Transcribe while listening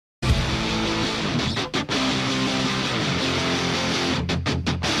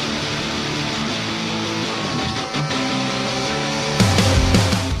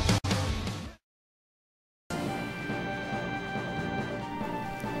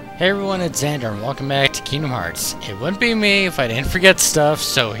Hey everyone, it's Xander, and welcome back to Kingdom Hearts. It wouldn't be me if I didn't forget stuff,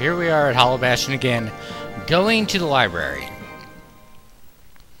 so here we are at Hollow Bastion again, going to the library.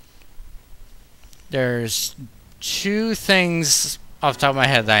 There's two things off the top of my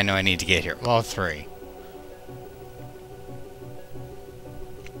head that I know I need to get here. Well, three.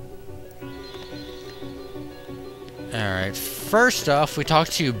 Alright, first off, we talk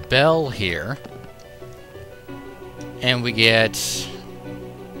to Belle here. And we get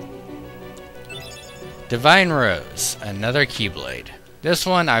Divine Rose, another Keyblade. This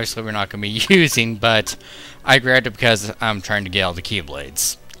one, obviously, we're not going to be using, but I grabbed it because I'm trying to get all the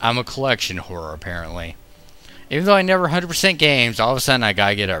Keyblades. I'm a collection whore, apparently. Even though I never 100% games, all of a sudden I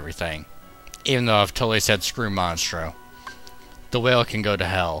gotta get everything. Even though I've totally said screw Monstro. The whale can go to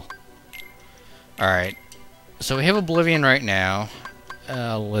hell. Alright. So we have Oblivion right now.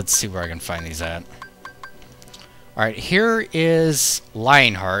 Let's see where I can find these at. Alright, here is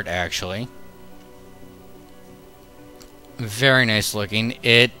Lionheart, actually. Very nice looking.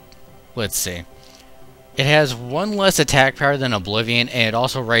 Let's see. It has one less attack power than Oblivion, and it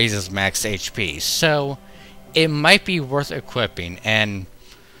also raises max HP. So, it might be worth equipping, and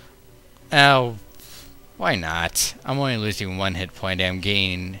why not? I'm only losing one hit point, and I'm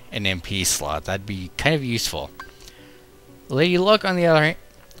gaining an MP slot. That'd be kind of useful. Lady Luck, on the other hand...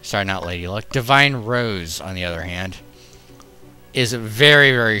 Sorry, not Lady Luck. Divine Rose, on the other hand, is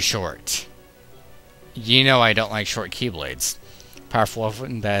very, very short. You know I don't like short Keyblades. Powerful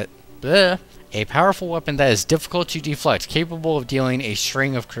weapon that... A powerful weapon that is difficult to deflect, capable of dealing a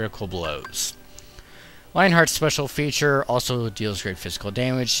string of critical blows. Lionheart's special feature also deals great physical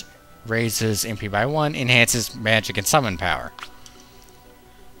damage, raises MP by 1, enhances magic and summon power.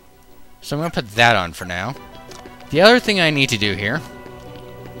 So I'm going to put that on for now. The other thing I need to do here,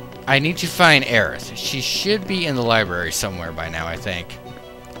 I need to find Aerith. She should be in the library somewhere by now, I think.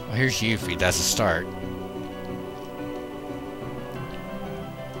 Well, here's Yuffie, that's a start.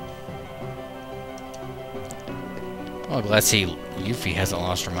 Well, let's see, Yuffie hasn't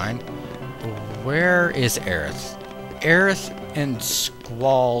lost her mind. Where is Aerith? Aerith and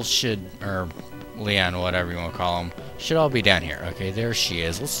Squall should, or Leon, whatever you want to call them, should all be down here. Okay, there she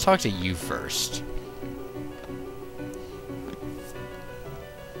is. Let's talk to you first.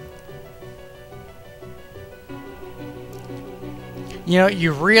 You know,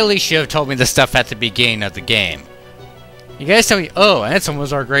 you really should have told me this stuff at the beginning of the game. You guys tell me, oh, Ansem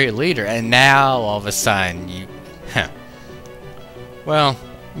was our great leader, and now, all of a sudden, you... Huh. Well,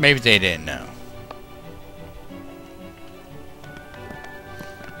 maybe they didn't know.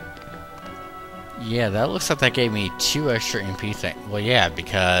 Yeah, that looks like that gave me 2 extra MP things. Well, yeah,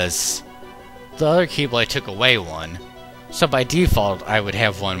 because the other Keyblade took away 1. So by default, I would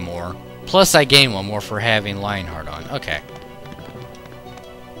have 1 more. Plus, I gain 1 more for having Lionheart on. Okay.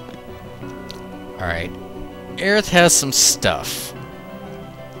 Alright. Aerith has some stuff.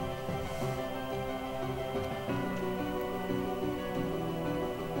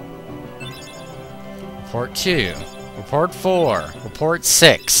 Report 2. Report 4. Report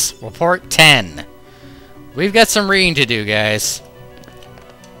 6. Report 10. We've got some reading to do, guys.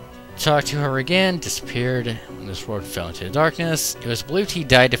 Talked to her again. Disappeared when this world fell into the darkness. It was believed he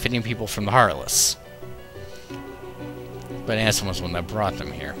died defending people from the Heartless. But Ansem was the one that brought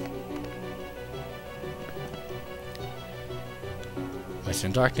them here. It's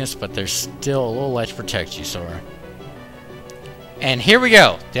in darkness, but there's still a little light to protect you, Sora. And here we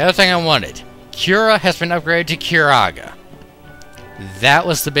go. The other thing I wanted. Cura has been upgraded to Curaga. That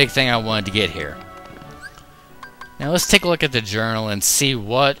was the big thing I wanted to get here. Now let's take a look at the journal and see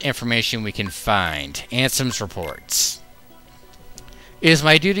what information we can find. Ansem's reports. It is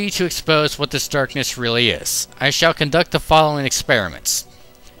my duty to expose what this darkness really is. I shall conduct the following experiments.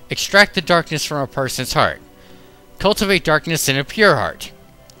 Extract the darkness from a person's heart. Cultivate darkness in a pure heart.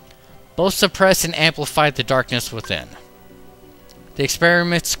 Both suppress and amplify the darkness within. The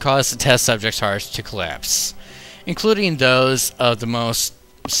experiments cause the test subjects' hearts to collapse, including those of the most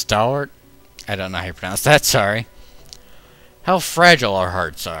stalwart... I don't know how you pronounce that, sorry. How fragile our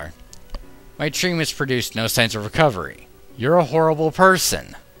hearts are. My treatments produced no signs of recovery. You're a horrible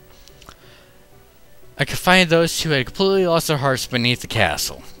person. I confined those who had completely lost their hearts beneath the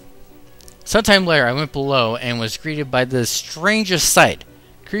castle. Sometime later, I went below and was greeted by the strangest sight.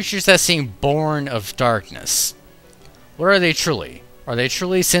 Creatures that seemed born of darkness. What are they truly? Are they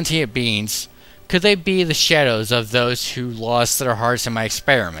truly sentient beings? Could they be the shadows of those who lost their hearts in my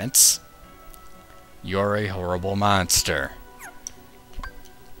experiments? You're a horrible monster.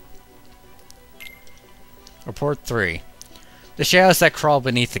 Report 3. The shadows that crawl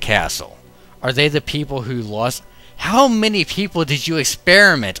beneath the castle. Are they the people who lost... How many people did you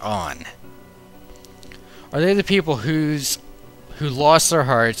experiment on? Are they the people who lost their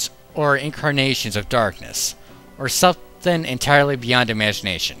hearts, or incarnations of darkness, or something entirely beyond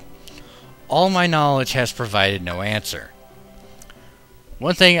imagination? All my knowledge has provided no answer.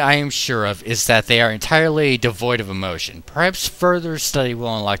 One thing I am sure of is that they are entirely devoid of emotion. Perhaps further study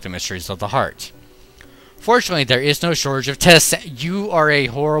will unlock the mysteries of the heart. Fortunately, there is no shortage of tests. You are a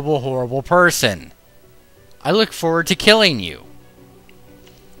horrible, horrible person. I look forward to killing you.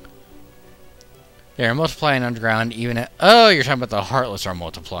 They are multiplying underground even at... Oh, you're talking about the Heartless are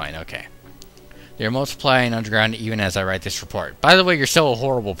multiplying. Okay. They are multiplying underground even as I write this report. By the way, you're still a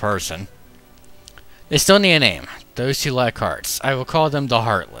horrible person. They still need a name. Those who lack hearts. I will call them the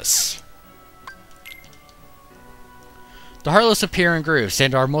Heartless. The Heartless appear in groups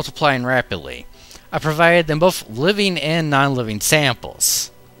and are multiplying rapidly. I provided them both living and non-living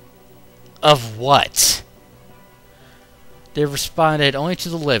samples. Of what? They responded only to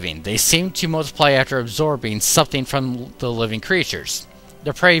the living. They seem to multiply after absorbing something from the living creatures.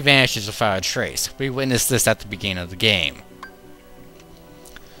 Their prey vanishes without a trace. We witnessed this at the beginning of the game.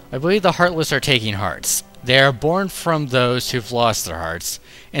 I believe the Heartless are taking hearts. They are born from those who've lost their hearts,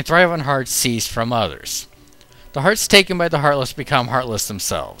 and thrive on hearts seized from others. The hearts taken by the Heartless become heartless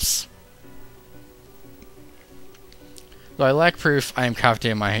themselves. Though I lack proof, I am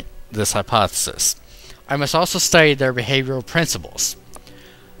confident in this hypothesis. I must also study their behavioral principles.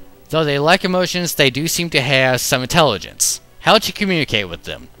 Though they lack emotions, they do seem to have some intelligence. How to communicate with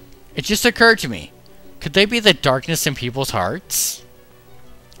them? It just occurred to me. Could they be the darkness in people's hearts?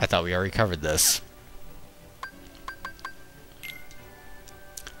 I thought we already covered this.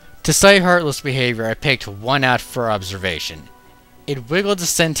 To study Heartless behavior, I picked one out for observation. It wiggled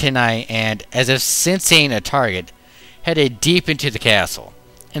its antennae and, as if sensing a target, headed deep into the castle.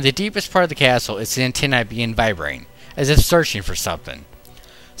 In the deepest part of the castle, its antennae began vibrating, as if searching for something.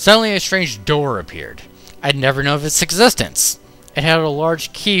 Suddenly, a strange door appeared. I'd never known of its existence. It had a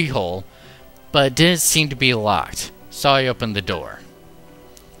large keyhole, but it didn't seem to be locked, so I opened the door.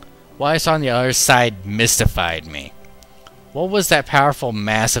 What I saw on the other side mystified me. What was that powerful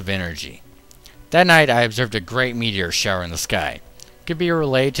mass of energy? That night, I observed a great meteor shower in the sky. Could it be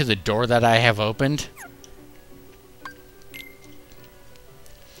related to the door that I have opened?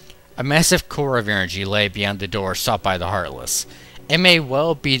 A massive core of energy lay beyond the door sought by the Heartless. It may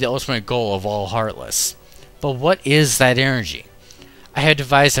well be the ultimate goal of all Heartless. But what is that energy? I had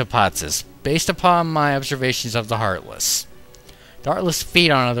devised a hypothesis, based upon my observations of the Heartless. The Heartless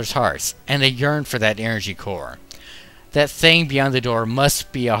feed on others' hearts, and they yearn for that energy core. That thing beyond the door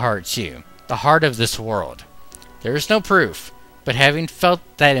must be a heart too, the heart of this world. There is no proof, but having felt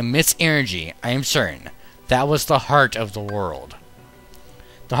that immense energy, I am certain that was the heart of the world.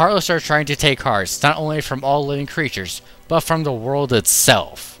 The Heartless are trying to take hearts, not only from all living creatures, but from the world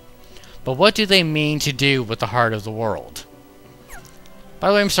itself. But what do they mean to do with the heart of the world? By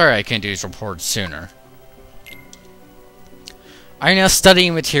the way, I'm sorry I couldn't do these reports sooner. I am now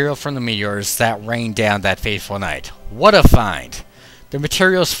studying material from the meteors that rained down that fateful night. What a find! The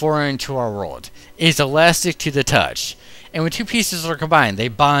material is foreign to our world. It is elastic to the touch, and when two pieces are combined, they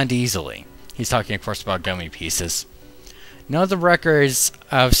bond easily. He's talking, of course, about gummy pieces. None of the records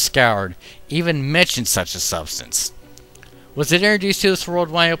I've scoured even mention such a substance. Was it introduced to this world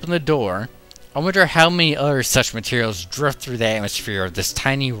when I opened the door? I wonder how many other such materials drift through the atmosphere of this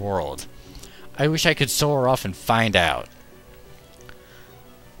tiny world. I wish I could soar off and find out.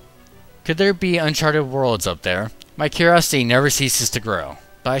 Could there be uncharted worlds up there? My curiosity never ceases to grow,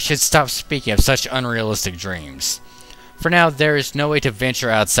 but I should stop speaking of such unrealistic dreams. For now, there is no way to venture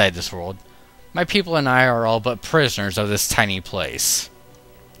outside this world. My people and I are all but prisoners of this tiny place.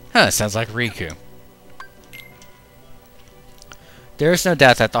 Sounds like Riku. There is no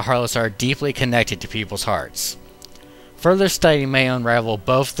doubt that the Heartless are deeply connected to people's hearts. Further study may unravel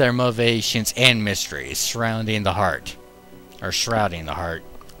both their motivations and mysteries surrounding the heart, or shrouding the heart.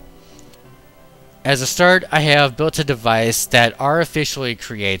 As a start, I have built a device that artificially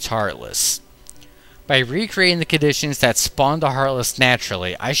creates Heartless. By recreating the conditions that spawn the Heartless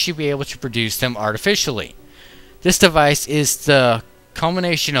naturally, I should be able to produce them artificially. This device is the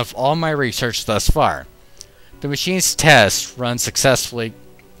culmination of all my research thus far. The machine's test runs successfully.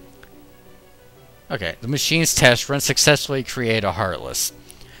 The machine's test runs successfully create a Heartless.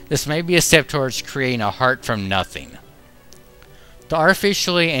 This may be a step towards creating a heart from nothing. The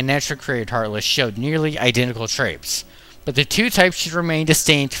artificially and naturally created Heartless showed nearly identical traits, but the two types should remain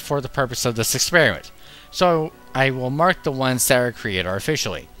distinct for the purpose of this experiment. So I will mark the ones that are created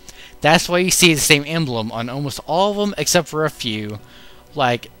artificially. That's why you see the same emblem on almost all of them except for a few,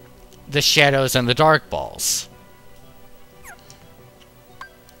 like the shadows and the dark balls.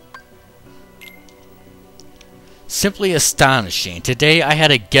 Simply astonishing. Today I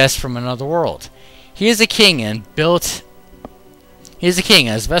had a guest from another world. He is a king and his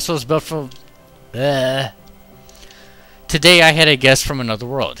vessel is built from... Today I had a guest from another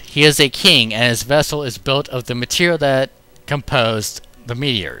world. He is a king and his vessel is built of the material that composed the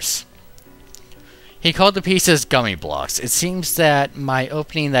meteors. He called the pieces gummy blocks. It seems that my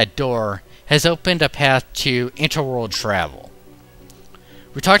opening that door has opened a path to interworld travel.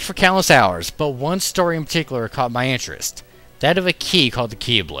 We talked for countless hours, but one story in particular caught my interest. That of a key called the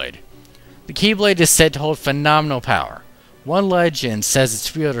Keyblade. The Keyblade is said to hold phenomenal power. One legend says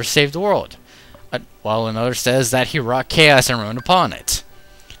its wielder saved the world, while another says that he wrought chaos and ruin upon it.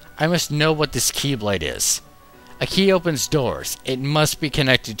 I must know what this Keyblade is. A key opens doors. It must be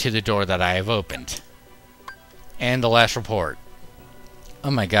connected to the door that I have opened. And the last report.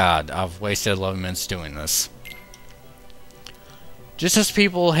 Oh my god, I've wasted 11 minutes doing this. Just as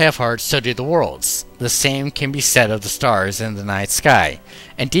people have hearts, so do the worlds. The same can be said of the stars in the night sky,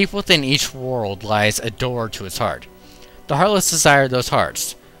 and deep within each world lies a door to its heart. The heartless desire those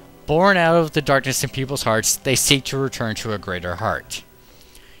hearts. Born out of the darkness in people's hearts, they seek to return to a greater heart.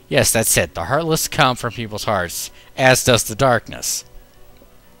 Yes, that's it. The heartless come from people's hearts, as does the darkness.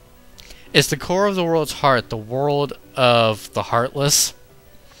 Is the core of the world's heart the world of the heartless?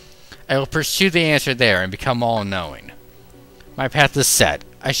 I will pursue the answer there and become all-knowing. My path is set.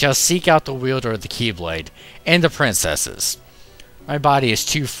 I shall seek out the wielder of the Keyblade and the princesses. My body is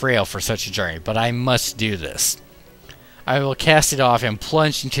too frail for such a journey, but I must do this. I will cast it off and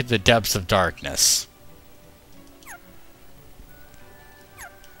plunge into the depths of darkness.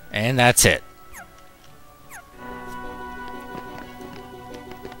 And that's it.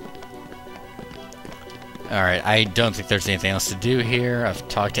 Alright, I don't think there's anything else to do here. I've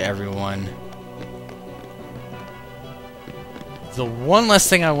talked to everyone. The one last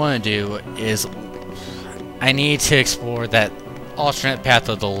thing I want to do is I need to explore that alternate path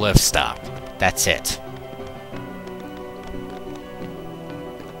of the lift stop. That's it.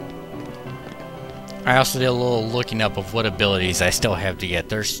 I also did a little looking up of what abilities I still have to get.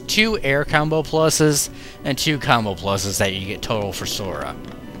 There's 2 air combo pluses and 2 combo pluses that you get total for Sora.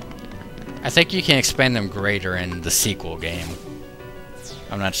 I think you can expand them greater in the sequel game.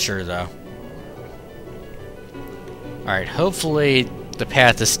 I'm not sure though. Alright, hopefully the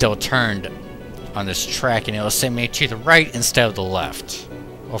path is still turned on this track and it will send me to the right instead of the left.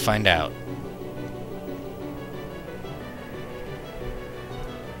 We'll find out.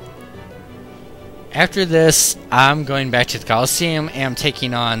 After this, I'm going back to the Coliseum and I'm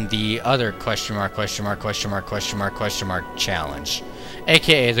taking on the other question mark challenge.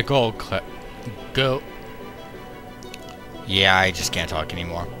 AKA the Yeah, I just can't talk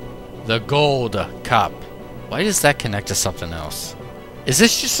anymore. The Gold Cup. Why does that connect to something else? Is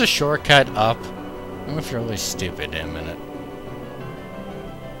this just a shortcut up? I'm gonna feel really stupid in a minute.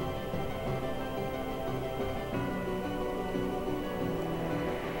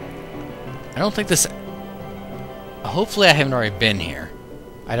 I don't think this... Hopefully I haven't already been here.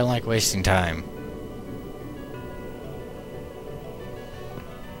 I don't like wasting time.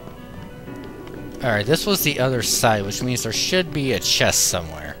 Alright, this was the other side, which means there should be a chest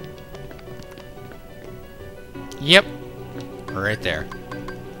somewhere. Yep. Right there.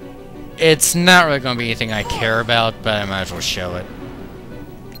 It's not really going to be anything I care about, but I might as well show it.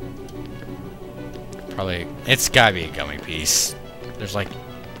 Probably... It's gotta be a gummy piece. There's like...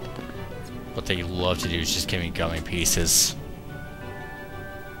 What they love to do is just give me gummy pieces.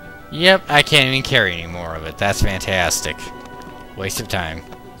 Yep, I can't even carry any more of it. That's fantastic. Waste of time.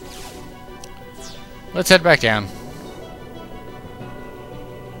 Let's head back down.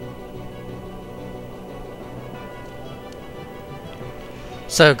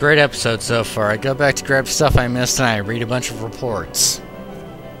 So, great episode so far. I go back to grab stuff I missed and I read a bunch of reports.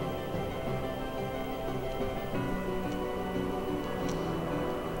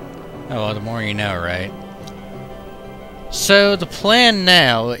 Oh, well, the more you know, right? So, the plan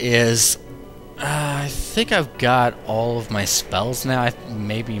now is... I think I've got all of my spells now. I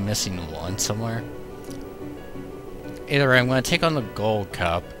may be missing one somewhere. Either way, I'm going to take on the Gold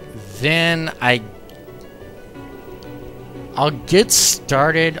Cup. Then I'll get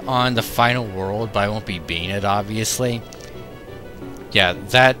started on the final world, but I won't be beating it, obviously. Yeah,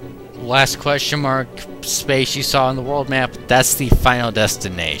 that last question mark space you saw on the world map, that's the final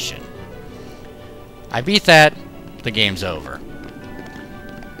destination. I beat that, the game's over.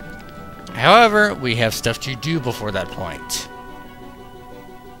 However, we have stuff to do before that point.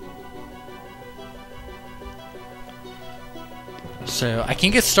 So, I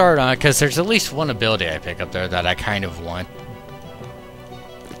can get started on it, because there's at least one ability I pick up there that I kind of want.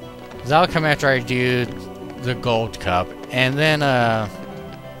 That'll come after I do the gold cup, and then,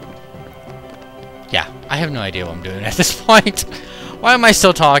 yeah, I have no idea what I'm doing at this point. Why am I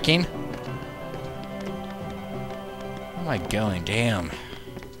still talking? Where am I going? Damn.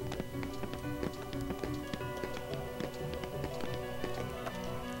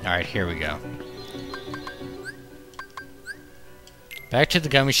 Alright, here we go. Back to the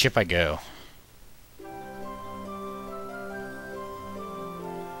gummy ship I go.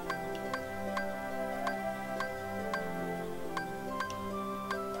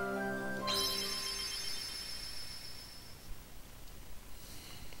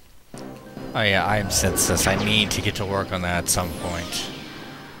 Oh yeah, I am senseless. I need to get to work on that at some point.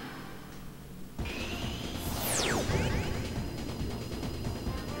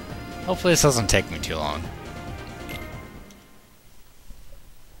 Hopefully this doesn't take me too long.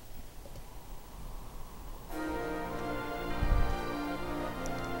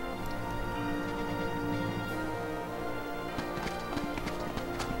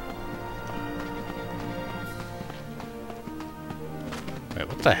 Wait,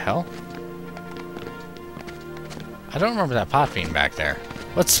 what the hell? I don't remember that pot being back there.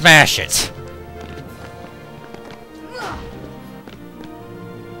 Let's smash it!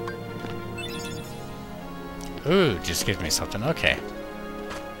 Ooh, just gives me something. Okay.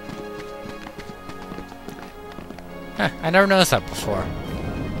 Huh, I never noticed that before.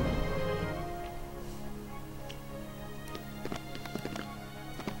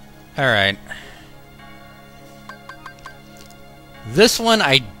 Alright. This one,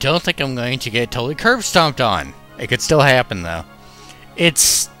 I don't think I'm going to get totally curb stomped on. It could still happen, though.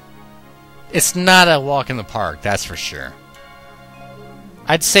 It's not a walk in the park, that's for sure.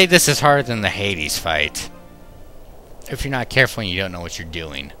 I'd say this is harder than the Hades fight. If you're not careful and you don't know what you're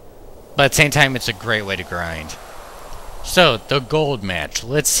doing. But at the same time, it's a great way to grind. So, the gold match.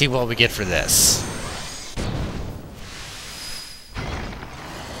 Let's see what we get for this.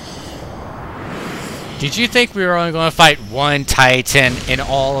 Did you think we were only going to fight one Titan in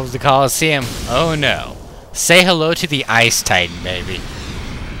all of the Colosseum? Oh no. Say hello to the Ice Titan, baby.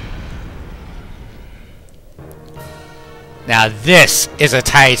 Now this is a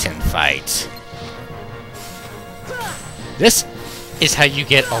Titan fight. This is how you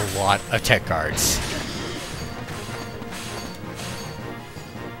get a lot of tech guards.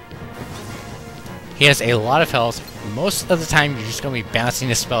 He has a lot of health. Most of the time you're just going to be bouncing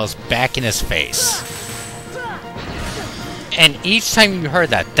his spells back in his face. And each time you heard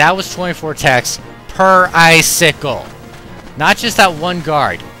that, that was 24 attacks per icicle. Not just that one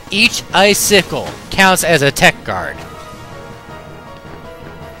guard. Each icicle counts as a tech guard.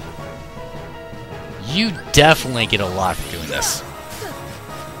 You definitely get a lot for doing this.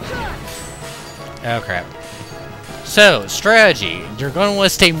 Oh crap. So, strategy. You're going to want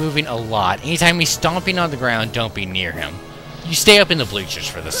to stay moving a lot. Anytime he's stomping on the ground, don't be near him. You stay up in the bleachers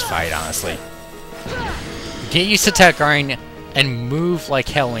for this fight, honestly. Get used to tech guarding and move like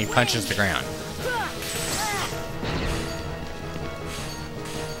hell when he punches the ground.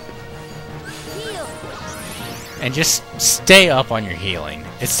 And just stay up on your healing.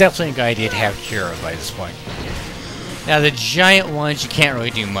 It's definitely a good idea to have Cura by this point. Now the giant ones you can't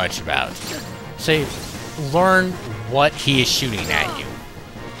really do much about. So you learn what he is shooting at you.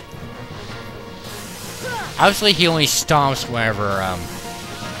 Obviously he only stomps whenever,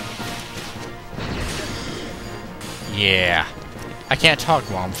 yeah. I can't talk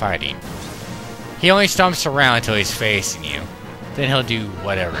while I'm fighting. He only stomps around until he's facing you. Then he'll do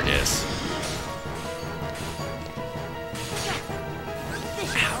whatever it is.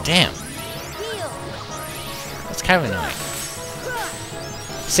 Ow, damn. That's kind of annoying.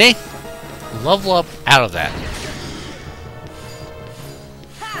 See? Level up out of that.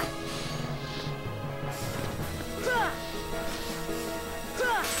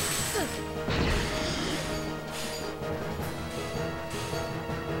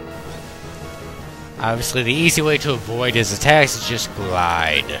 Obviously, the easy way to avoid his attacks is just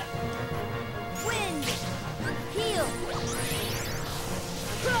glide. Wind. Heal.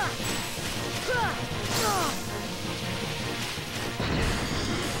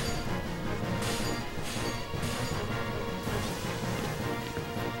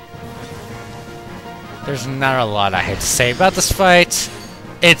 There's not a lot I have to say about this fight.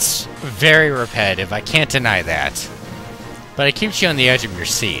 It's very repetitive, I can't deny that. But it keeps you on the edge of your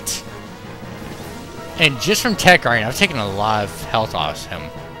seat. And just from tech guarding, I've taken a lot of health off him.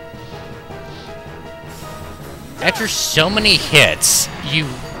 After so many hits, you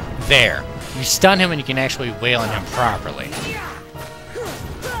stun him and you can actually wail on him properly.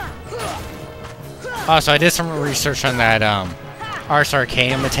 Also, I did some research on that Ars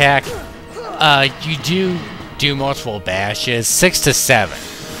Arcanum attack. You do multiple bashes, 6 to 7.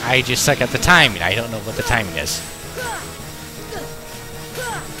 I just suck at the timing. I don't know what the timing is.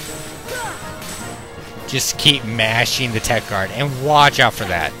 Just keep mashing the tech guard and watch out for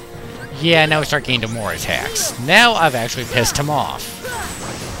that. Yeah, now we start getting to more attacks. Now I've actually pissed him off.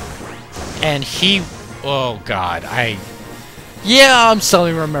 And he... Oh god, Yeah, I'm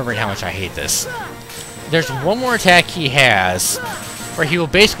suddenly remembering how much I hate this. There's one more attack he has where he will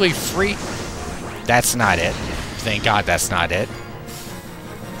basically free... That's not it. Thank god that's not it.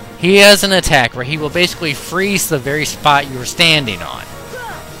 He has an attack where he will basically freeze the very spot you were standing on.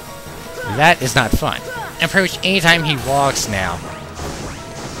 That is not fun. And pretty much anytime he walks now,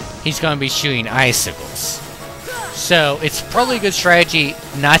 he's going to be shooting icicles. So it's probably a good strategy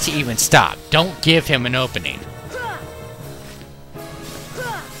not to even stop. Don't give him an opening.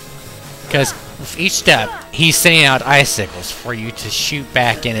 Because with each step, he's sending out icicles for you to shoot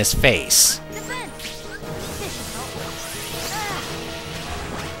back in his face.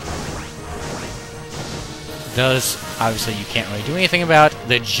 Those, obviously, you can't really do anything about.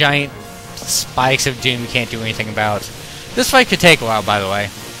 The giant spikes of doom you can't do anything about. This fight could take a while, by the way.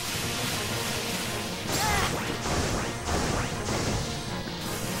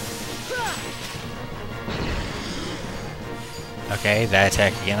 Okay, that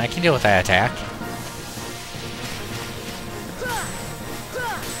attack again. I can deal with that attack.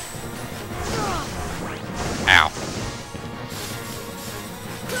 Ow.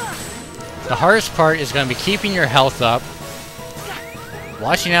 The hardest part is going to be keeping your health up,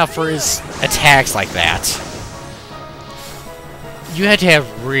 watching out for his attacks like that. You had to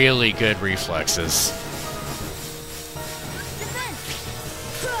have really good reflexes.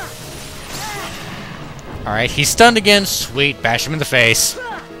 Alright, he's stunned again. Sweet, bash him in the face.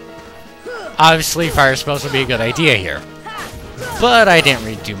 Obviously, fire spells would be a good idea here. But I didn't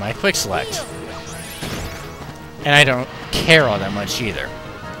redo my quick select. And I don't care all that much either.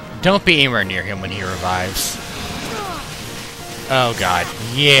 Don't be anywhere near him when he revives. Oh god.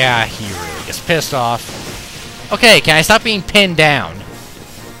 Yeah, he really gets pissed off. Okay, can I stop being pinned down?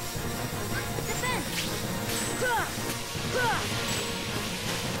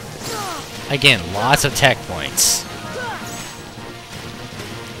 Again, lots of tech points.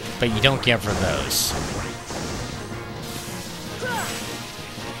 But you don't get for those.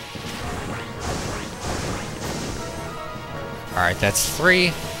 Alright, that's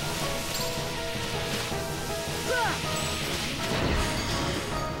 3.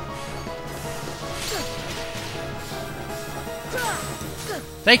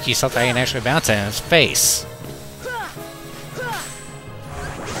 Thank you, something I can actually bounce in his face.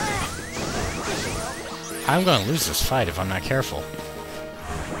 I'm gonna lose this fight if I'm not careful.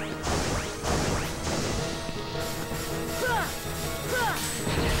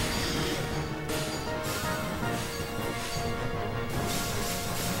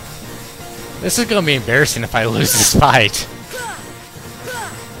 This is gonna be embarrassing if I lose this fight.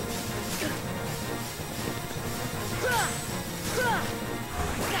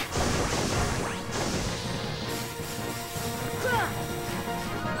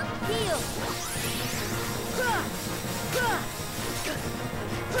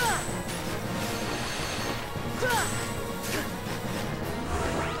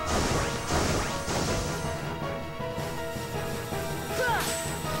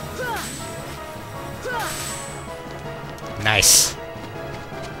 Nice.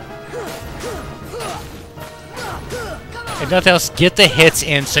 If nothing else, get the hits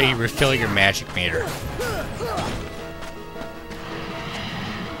in so you refill your magic meter.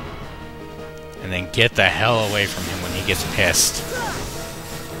 And then get the hell away from him when he gets pissed.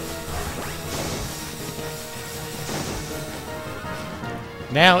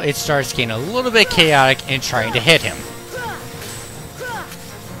 Now it starts getting a little bit chaotic in trying to hit him.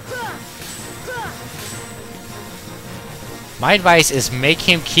 My advice is make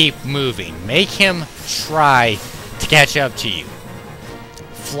him keep moving. Make him try to catch up to you.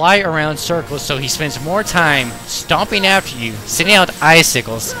 Fly around circles so he spends more time stomping after you, sending out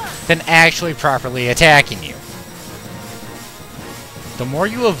icicles, than actually properly attacking you. The more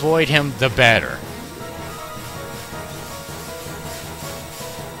you avoid him, the better.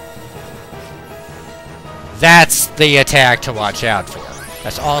 That's the attack to watch out for.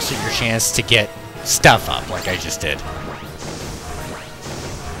 That's also your chance to get stuff up, like I just did.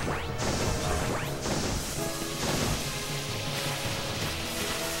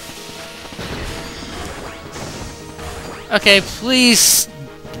 Okay, please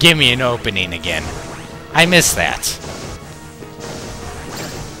give me an opening again. I missed that.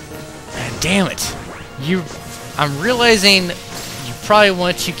 And damn it. I'm realizing you probably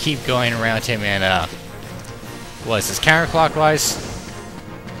want to keep going around him and, what is this, counterclockwise?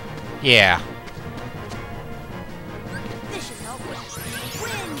 Yeah. This should help.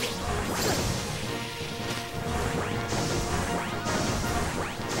 Wind.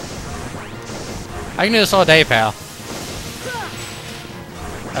 I can do this all day, pal.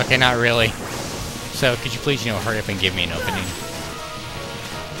 Okay, not really. So, could you please, you know, hurry up and give me an opening?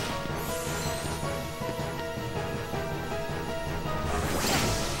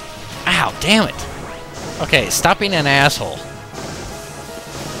 Ow, damn it! Okay, stop being an asshole.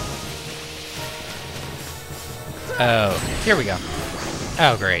 Oh, here we go.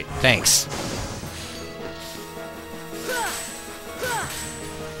 Oh, great. Thanks.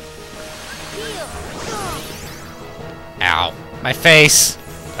 Heal. Ow. My face!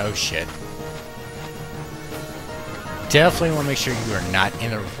 Oh, shit. Definitely want to make sure you are not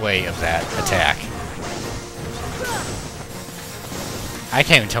in the way of that attack. I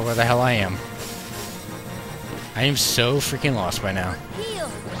can't even tell where the hell I am. I am so freaking lost by now.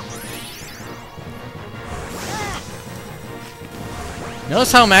 Heal.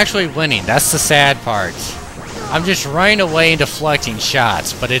 Notice how I'm actually winning. That's the sad part. I'm just running away and deflecting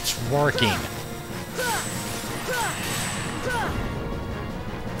shots, but it's working.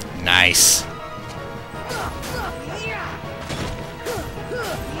 Nice.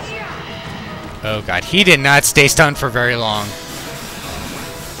 Oh god, he did not stay stunned for very long.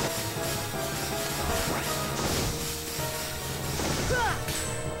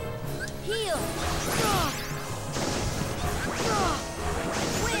 Heal.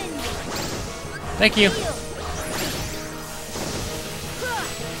 Wind. Thank you. Heal.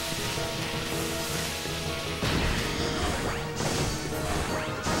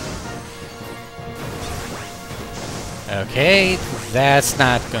 Okay, that's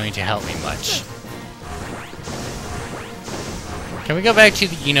not going to help me much. Can we go back to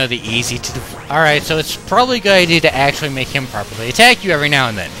the, you know, the easy to the... Alright, so it's probably a good idea to actually make him properly attack you every now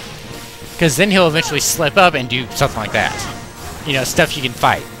and then. Because then he'll eventually slip up and do something like that. You know, stuff you can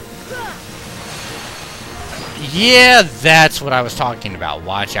fight. Yeah, that's what I was talking about.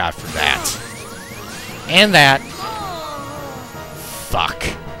 Watch out for that. And that. Fuck.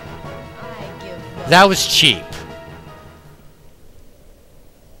 I give up. That was cheap.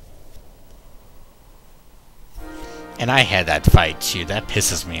 And I had that fight too. That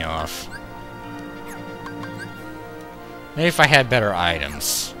pisses me off. Maybe if I had better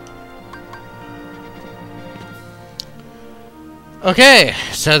items. Okay,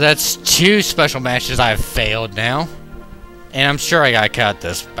 so that's 2 special matches I've failed now. And I'm sure I got cut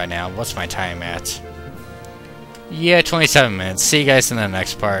this by now. What's my time at? Yeah, 27 minutes. See you guys in the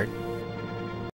next part.